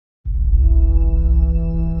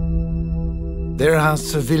There are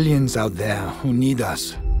civilians out there who need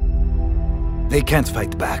us. They can't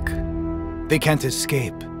fight back. They can't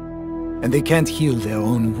escape. And they can't heal their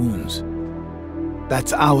own wounds.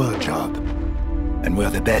 That's our job. And we're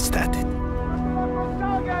the best at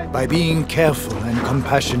it. By being careful and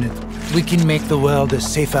compassionate, we can make the world a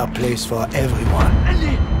safer place for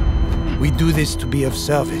everyone. We do this to be of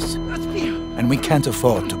service. And we can't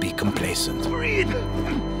afford to be complacent.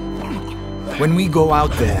 When we go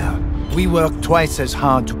out there, we work twice as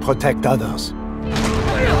hard to protect others.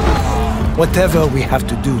 Whatever we have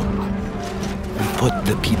to do, we put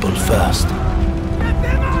the people first. Get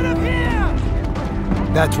them out of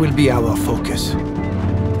here! That will be our focus.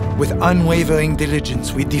 With unwavering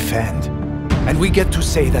diligence, we defend. And we get to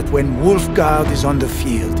say that when Wolfguard is on the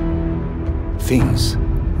field, things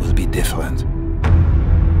will be different.